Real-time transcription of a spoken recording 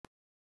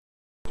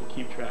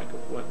keep track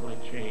of what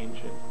might change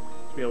and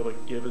to be able to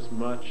give as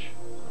much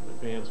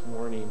advance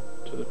warning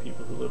to the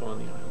people who live on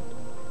the island.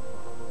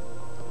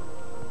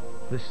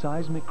 The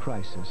seismic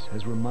crisis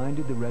has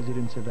reminded the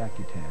residents of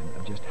Akutan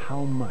of just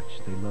how much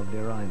they love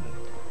their island.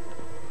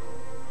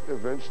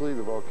 Eventually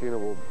the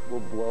volcano will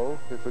blow.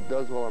 If it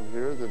does while I'm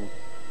here, then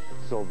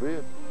so be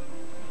it.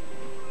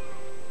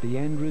 The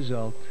end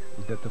result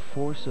is that the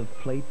force of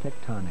plate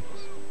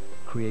tectonics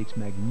creates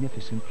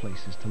magnificent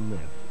places to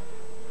live.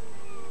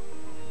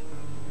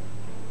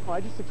 I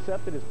just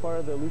accept it as part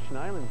of the Aleutian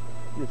Island.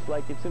 It's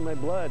like it's in my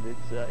blood.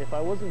 If I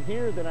wasn't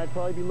here, then I'd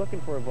probably be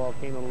looking for a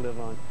volcano to live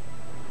on.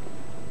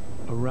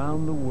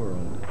 Around the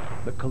world,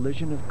 the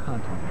collision of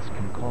continents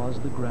can cause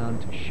the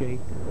ground to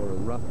shake or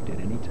erupt at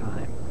any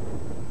time.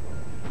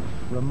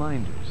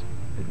 Reminders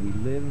that we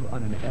live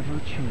on an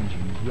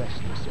ever-changing,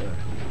 restless Earth.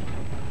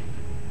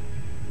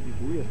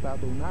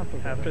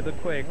 After the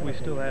quake, we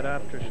still had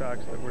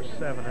aftershocks that were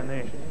 7 and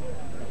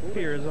 8.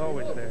 Fear is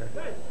always there.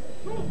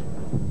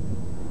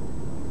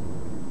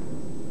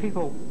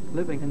 People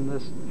living in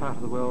this part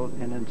of the world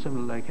and in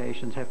similar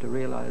locations have to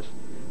realize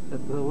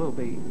that there will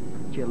be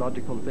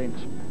geological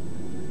events.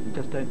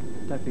 Just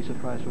don't be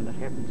surprised when it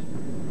happens.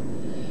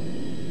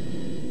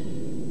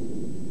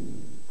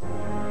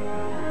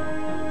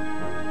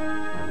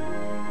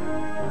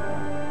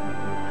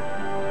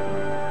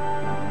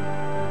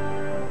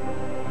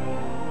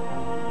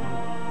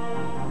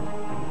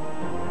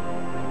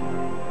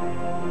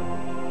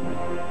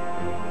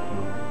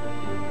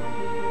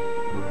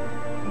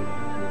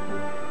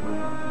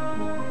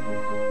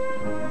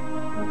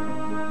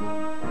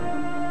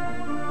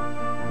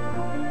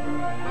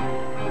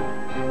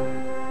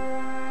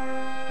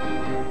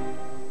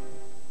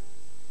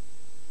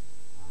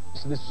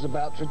 This is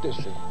about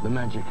tradition. The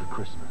magic of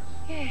Christmas.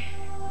 Yeah.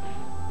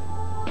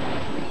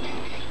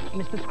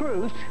 Mr.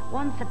 Scrooge?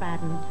 Once a bad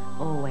un,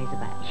 always a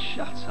bad.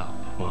 Shut up,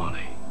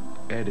 Marley.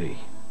 Eddie,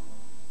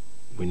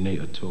 we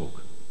need to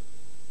talk.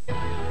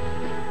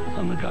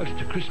 I'm the ghost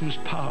of Christmas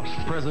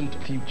past, present,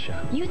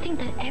 future. You think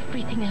that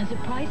everything has a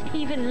price,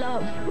 even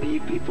love? What do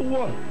you people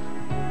want?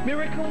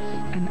 Miracles?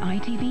 An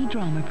ITV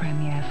drama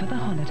premiere for the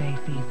holiday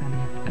season.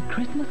 A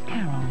Christmas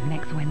Carol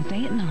next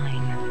Wednesday at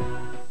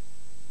 9.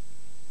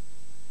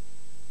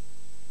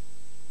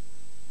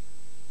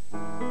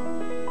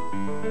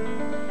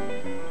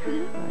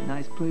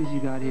 Nice place you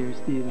got here,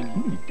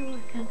 Stephen. Door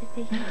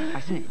conversation. I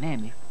say,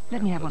 Mammy,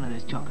 let me have one of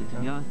those chocolates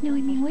of yours. No,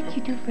 I mean what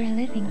you do for a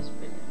living.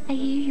 I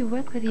hear you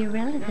work with your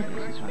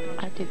relatives.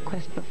 I did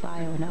Quest for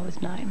Fire when I was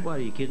 9. What,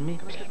 are you kidding me?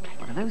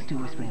 What are those two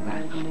whispering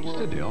about?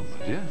 Steady on,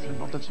 yeah,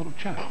 not that sort of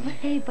chap. Well,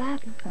 hey, Bob,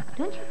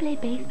 don't you play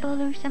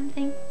baseball or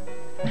something?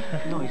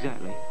 Not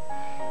exactly.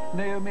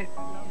 Naomi,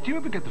 do you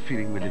ever get the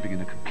feeling we're living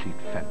in a complete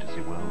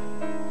fantasy world?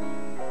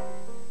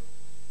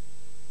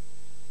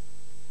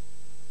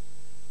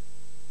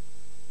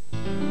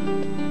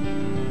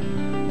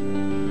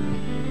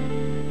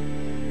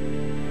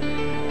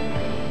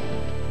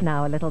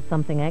 Now a little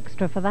something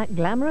extra for that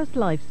glamorous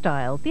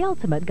lifestyle, the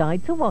ultimate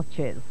guide to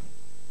watches.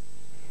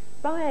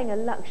 Buying a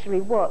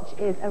luxury watch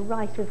is a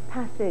rite of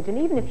passage, and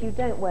even if you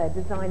don't wear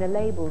designer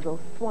labels or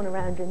swan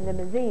around in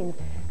limousines,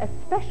 a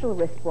special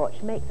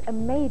wristwatch makes a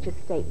major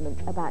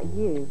statement about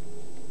you.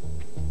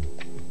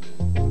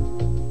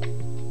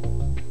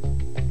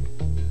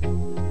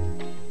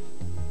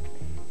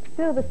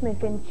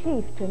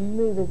 Silversmith-in-chief to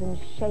movers and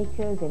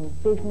shakers in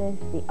business,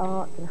 the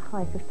arts and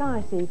high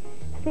society,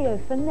 Theo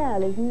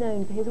Furnell is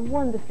known for his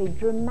wonderfully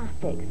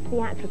dramatic,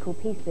 theatrical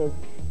pieces,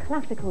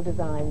 classical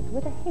designs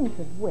with a hint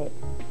of wit.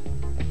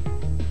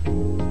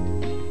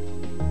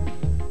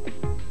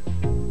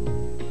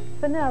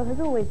 Furnell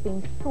has always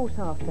been sought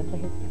after for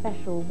his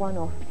special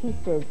one-off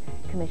pieces,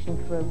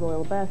 commissioned for a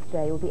royal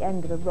birthday or the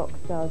end of a rock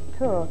star's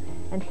tour,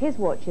 and his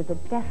watches are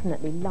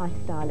definitely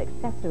lifestyle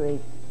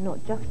accessories,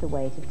 not just a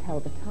way to tell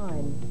the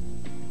time.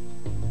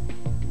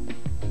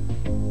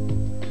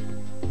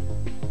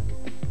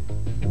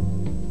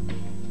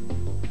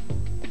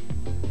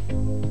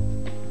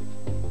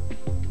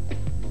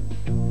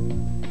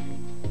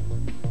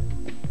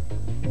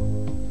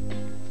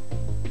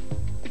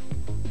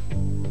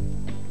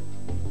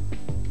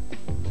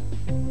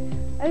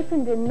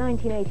 Opened in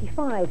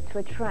 1985 to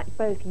attract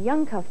both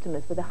young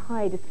customers with a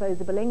high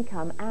disposable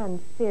income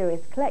and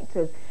serious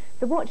collectors,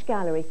 the Watch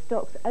Gallery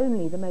stocks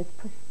only the most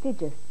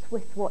prestigious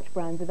Swiss watch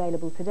brands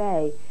available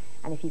today.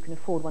 And if you can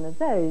afford one of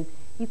those,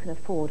 you can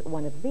afford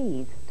one of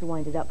these to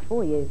wind it up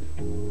for you.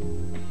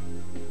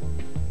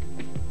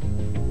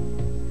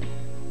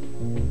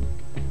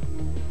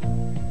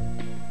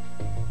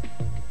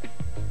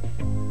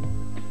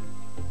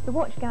 The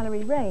Watch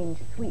Gallery range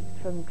sweeps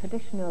from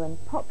traditional and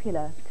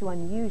popular to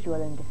unusual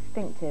and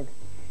distinctive.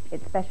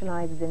 It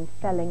specialises in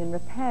selling and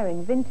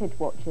repairing vintage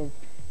watches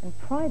and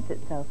prides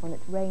itself on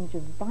its range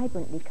of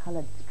vibrantly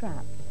coloured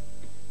straps.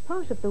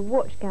 Part of the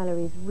Watch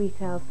Gallery's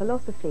retail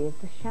philosophy is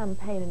the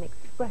champagne and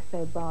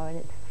espresso bar in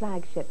its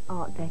flagship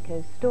Art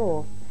Deco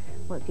store.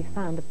 Once you've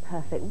found the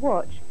perfect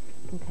watch,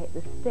 you can take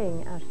the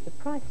sting out of the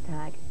price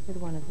tag with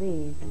one of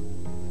these.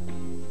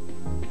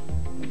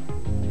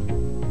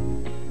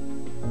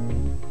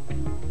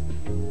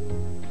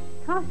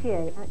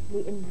 Cartier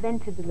actually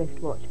invented the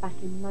wristwatch back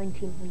in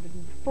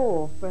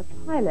 1904 for a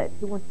pilot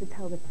who wanted to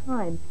tell the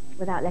time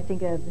without letting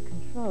go of the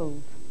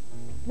controls.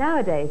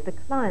 Nowadays, the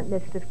client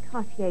list of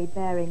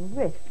Cartier-bearing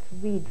wrists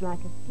reads like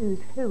a who's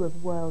who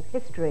of world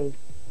history.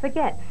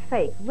 Forget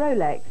fake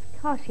Rolex,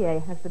 Cartier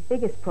has the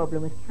biggest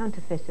problem with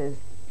counterfeiters.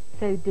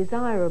 So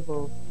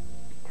desirable,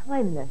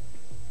 timeless,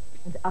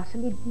 and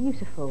utterly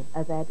beautiful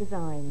are their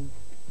designs.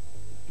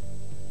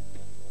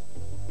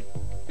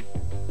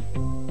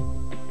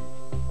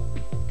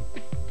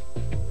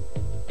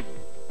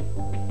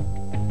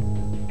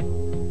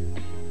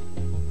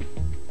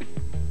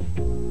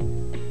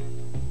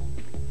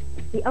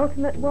 The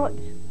ultimate watch?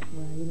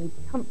 Well, you need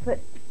comfort,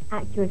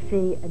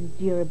 accuracy and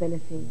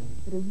durability.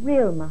 But a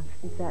real must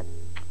is that,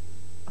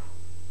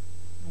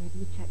 whenever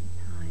you check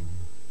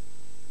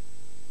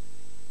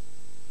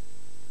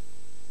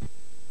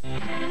the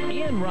time.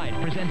 Ian Wright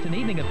presents an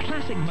evening of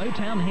classic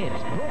Motown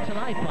hits, brought to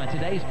life by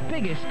today's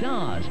biggest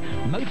stars.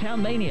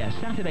 Motown Mania,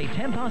 Saturday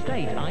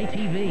 8:10,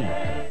 ITV.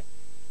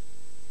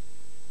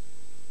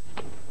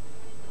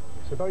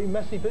 It's a very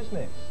messy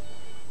business.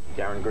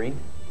 Darren Green?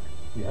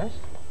 Yes?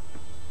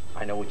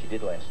 I know what you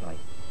did last night.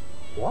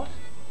 What?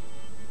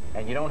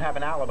 And you don't have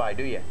an alibi,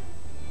 do you?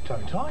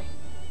 Don't I?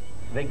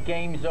 The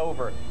game's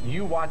over.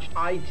 You watched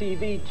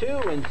ITV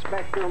too,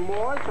 Inspector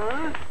Morse,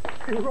 huh?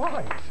 You're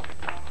right.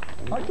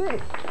 I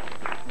did.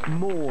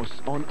 Morse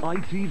on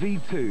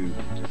ITV2.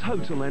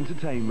 Total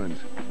entertainment.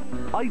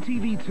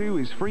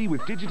 ITV2 is free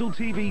with digital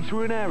TV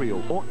through an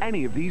aerial or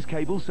any of these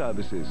cable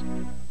services.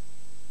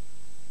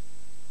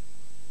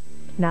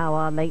 Now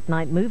our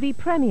late-night movie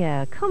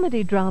premiere,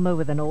 comedy drama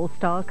with an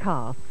all-star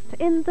cast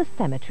in The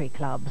Cemetery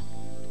Club.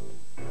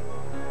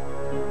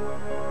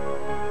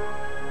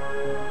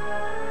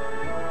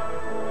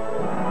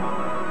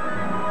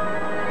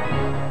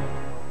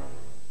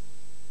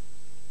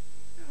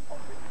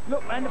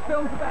 Look, man, the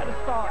film's about to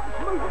start. Just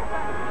move it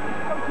back.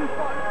 Go too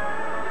far.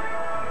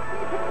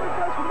 You can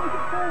reverse and move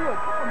it forward.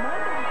 Come on,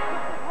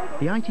 man.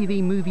 The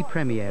ITV movie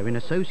premiere in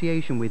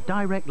association with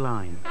Direct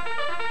Line.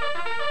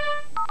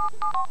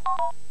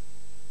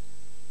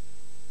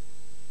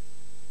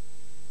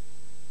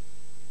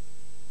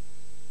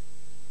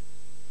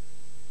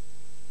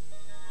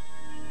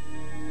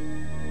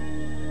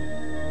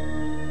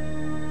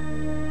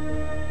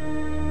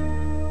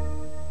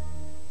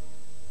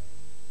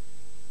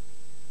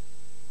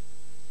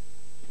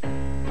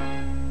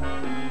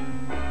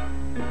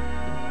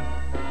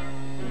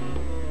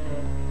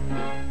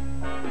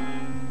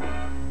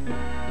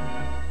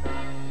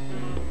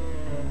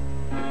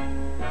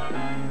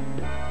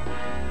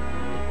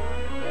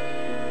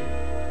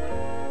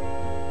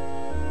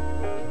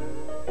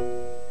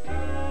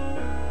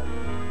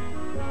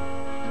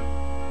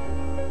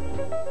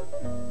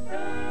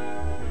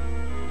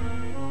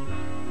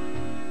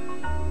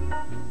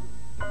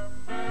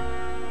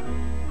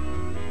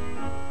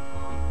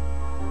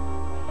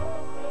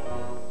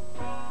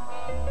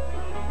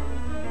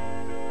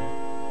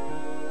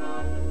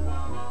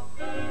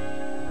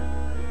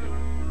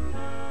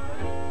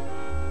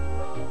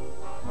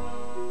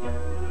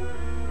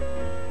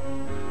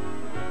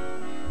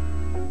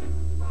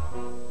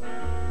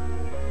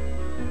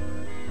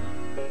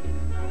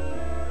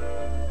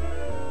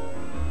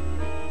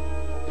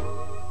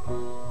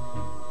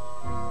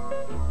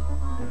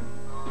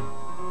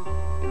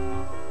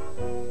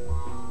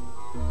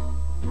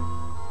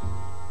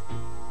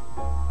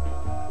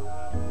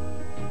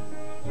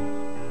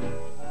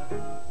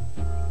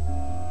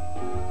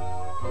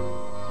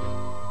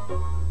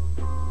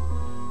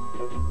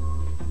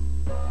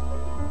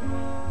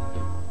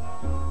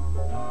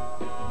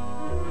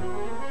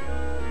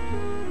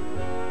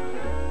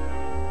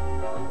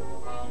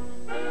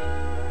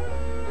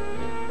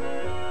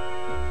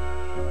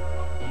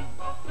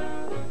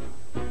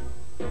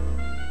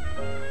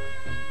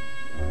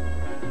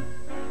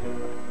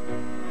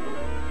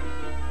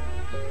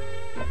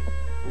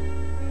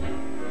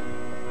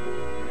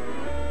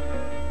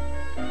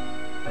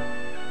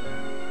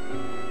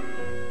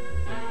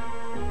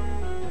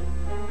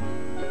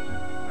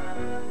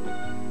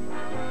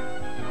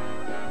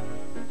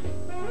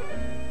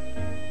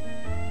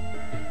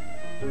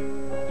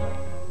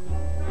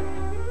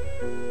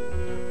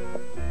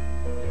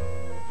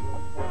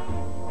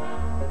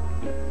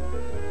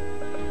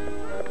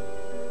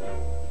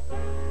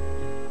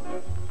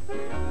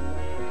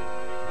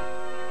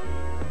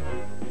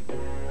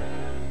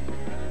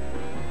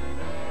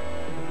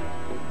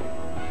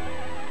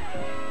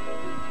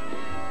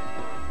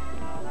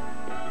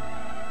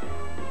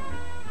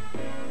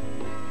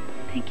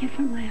 Thank you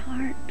from my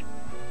heart.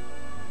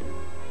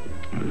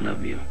 I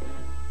love you.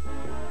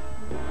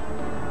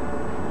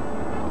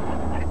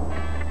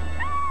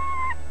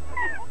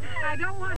 I don't want